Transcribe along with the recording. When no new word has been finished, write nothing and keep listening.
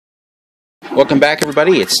Welcome back,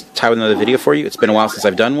 everybody. It's Ty with another video for you. It's been a while since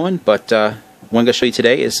I've done one, but one I'm going to show you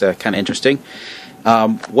today is kind of interesting.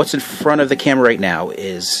 What's in front of the camera right now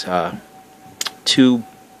is two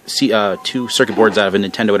circuit boards out of a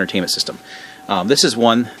Nintendo Entertainment System. This is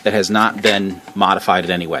one that has not been modified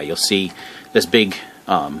in any way. You'll see this big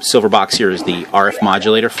silver box here is the RF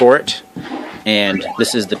modulator for it, and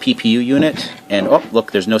this is the PPU unit. And oh,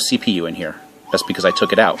 look, there's no CPU in here. That's because I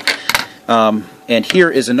took it out. And here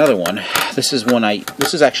is another one. This is one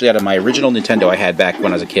this is actually out of my original Nintendo I had back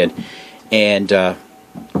when I was a kid, and it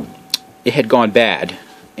had gone bad.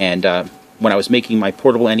 And when I was making my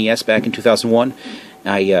portable NES back in 2001,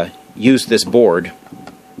 I used this board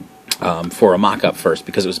for a mock-up first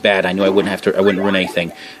because it was bad. I knew I wouldn't ruin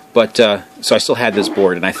anything, but so I still had this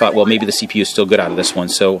board, and I thought, well, maybe the CPU is still good out of this one.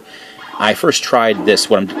 So I first tried this,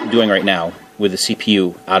 what I'm doing right now, with the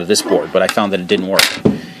CPU out of this board, but I found that it didn't work.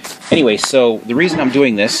 Anyway, so the reason I'm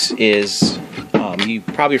doing this is you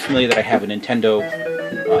probably are familiar that I have a Nintendo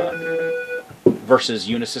Vs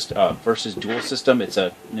Dualsystem. It's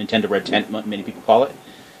a Nintendo Red Tent, many people call it.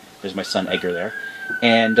 There's my son Edgar there.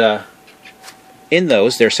 And in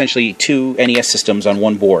those, they're essentially two NES systems on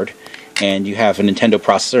one board, and you have a Nintendo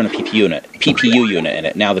processor and a PPU unit in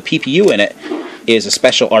it. Now, the PPU in it is a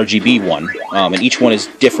special RGB one, and each one is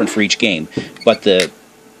different for each game. But the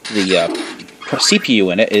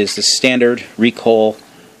CPU in it is the standard recall,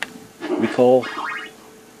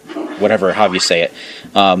 whatever, however you say it.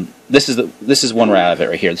 This is one right out of it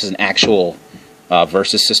right here. This is an actual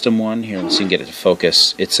Versus system one. Here, let's see if we can get it to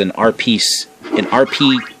focus. It's an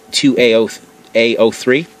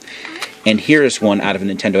RP2A03, and here is one out of a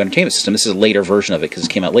Nintendo Entertainment System. This is a later version of it because it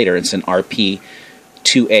came out later. It's an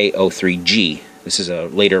RP2A03G. This is a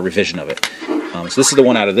later revision of it. So this is the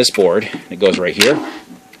one out of this board. It goes right here.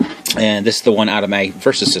 And this is the one out of my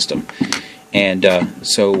Versus system. And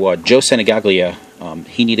so Joe Senegaglia,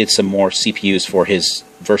 he needed some more CPUs for his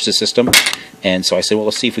Versus system. And so I said, well,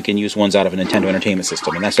 let's see if we can use ones out of a Nintendo Entertainment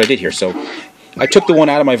System. And that's what I did here. So I took the one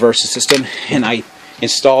out of my Versus system, and I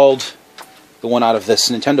installed the one out of this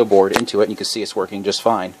Nintendo board into it. And you can see it's working just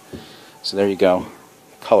fine. So there you go.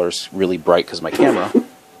 The color's really bright because of my camera.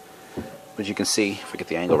 But you can see, if I get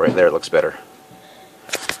the angle right there, it looks better.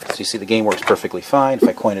 So you see the game works perfectly fine. If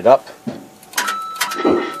I coin it up,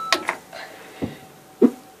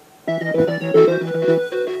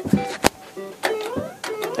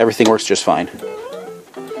 everything works just fine.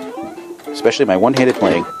 Especially my one-handed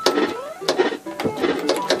playing.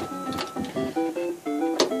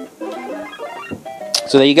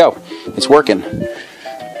 So there you go. It's working.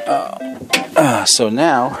 So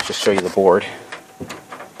now, I'll just show you the board.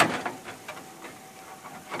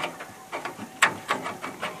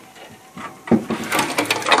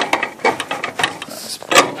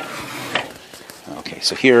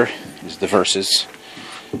 So here is the Versus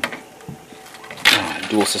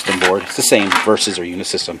dual system board. It's the same, Versus or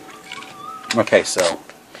Unisystem. Okay, so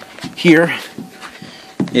here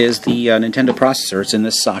is the Nintendo processor. It's in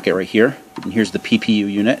this socket right here. And here's the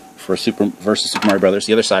PPU unit for Versus Super Mario Brothers.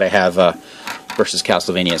 The other side I have Versus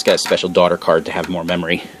Castlevania. It's got a special daughter card to have more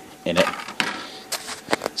memory in it.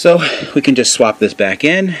 So we can just swap this back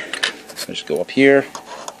in. So just go up here,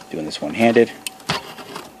 doing this one-handed.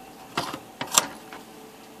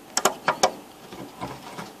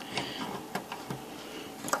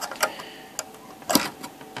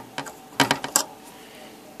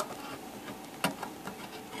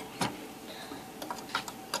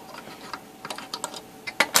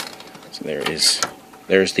 So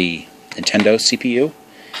there's the Nintendo CPU,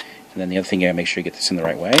 and then the other thing, you gotta make sure you get this in the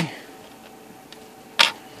right way.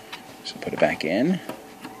 So put it back in.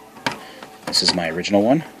 This is my original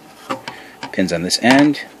one. Pins on this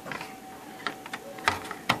end.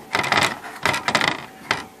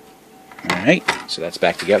 Alright, so that's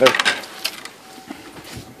back together.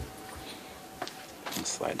 And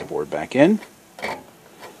slide the board back in.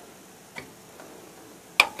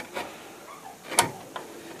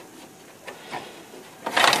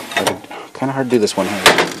 Kind of hard to do this one here.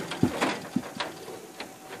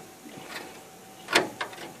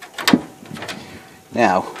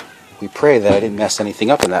 Now, we pray that I didn't mess anything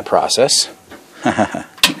up in that process.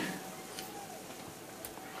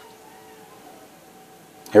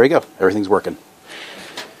 Here we go. Everything's working.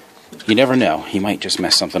 You never know. You might just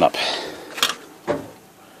mess something up.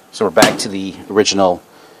 So we're back to the original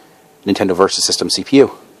Nintendo Versus System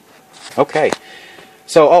CPU. Okay.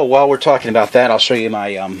 So, while we're talking about that, I'll show you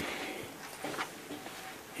my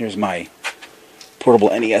here's my portable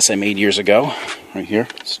NES I made years ago, right here.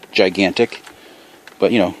 It's gigantic,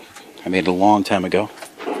 but you know, I made it a long time ago.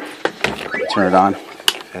 Turn it on.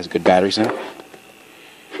 It has good batteries in it.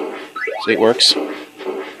 See, it works.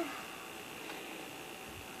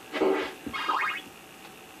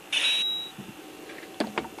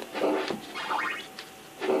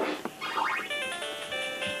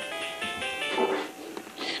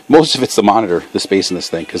 Most of it's the monitor, the space in this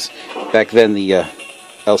thing, because back then the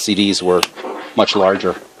LCDs were much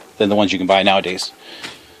larger than the ones you can buy nowadays.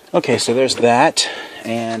 Okay, so there's that.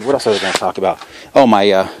 And what else was I going to talk about? Oh,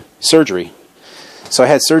 my surgery. So I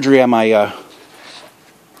had surgery on my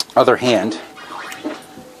other hand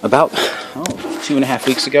about 2.5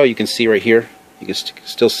 weeks ago. You can see right here. You can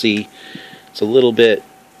still see it's a little bit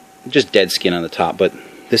just dead skin on the top, but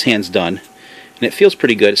this hand's done. And it feels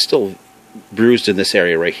pretty good. It's still bruised in this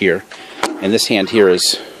area right here. And this hand here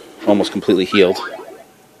is almost completely healed.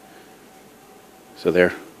 So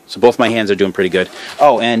there. So both my hands are doing pretty good.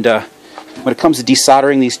 Oh, and when it comes to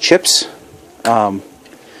desoldering these chips, I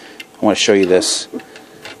want to show you this.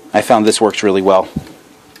 I found this works really well.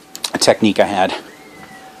 A technique I had.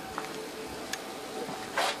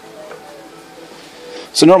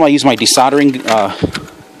 So normally I use my desoldering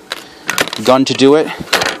gun to do it.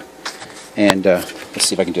 And let's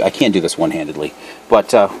see if I can do it. I can't do this one-handedly.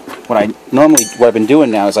 But what I've been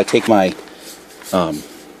doing now is I take my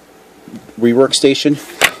rework station,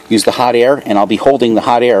 use the hot air, and I'll be holding the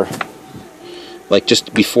hot air like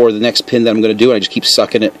just before the next pin that I'm going to do, and I just keep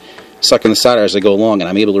sucking the solder as I go along, and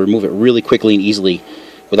I'm able to remove it really quickly and easily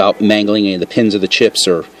without mangling any of the pins of the chips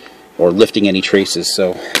or lifting any traces.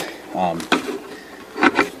 So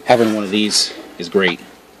having one of these is great.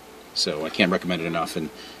 So I can't recommend it enough. And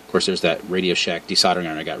of course there's that Radio Shack desoldering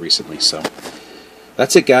iron I got recently. So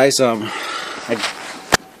that's it, guys. I've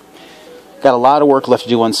got a lot of work left to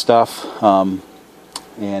do on stuff.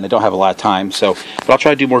 And I don't have a lot of time, but I'll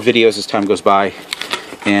try to do more videos as time goes by.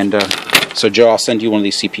 And so Joe, I'll send you one of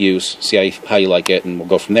these CPUs, see how you like it, and we'll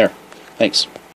go from there. Thanks.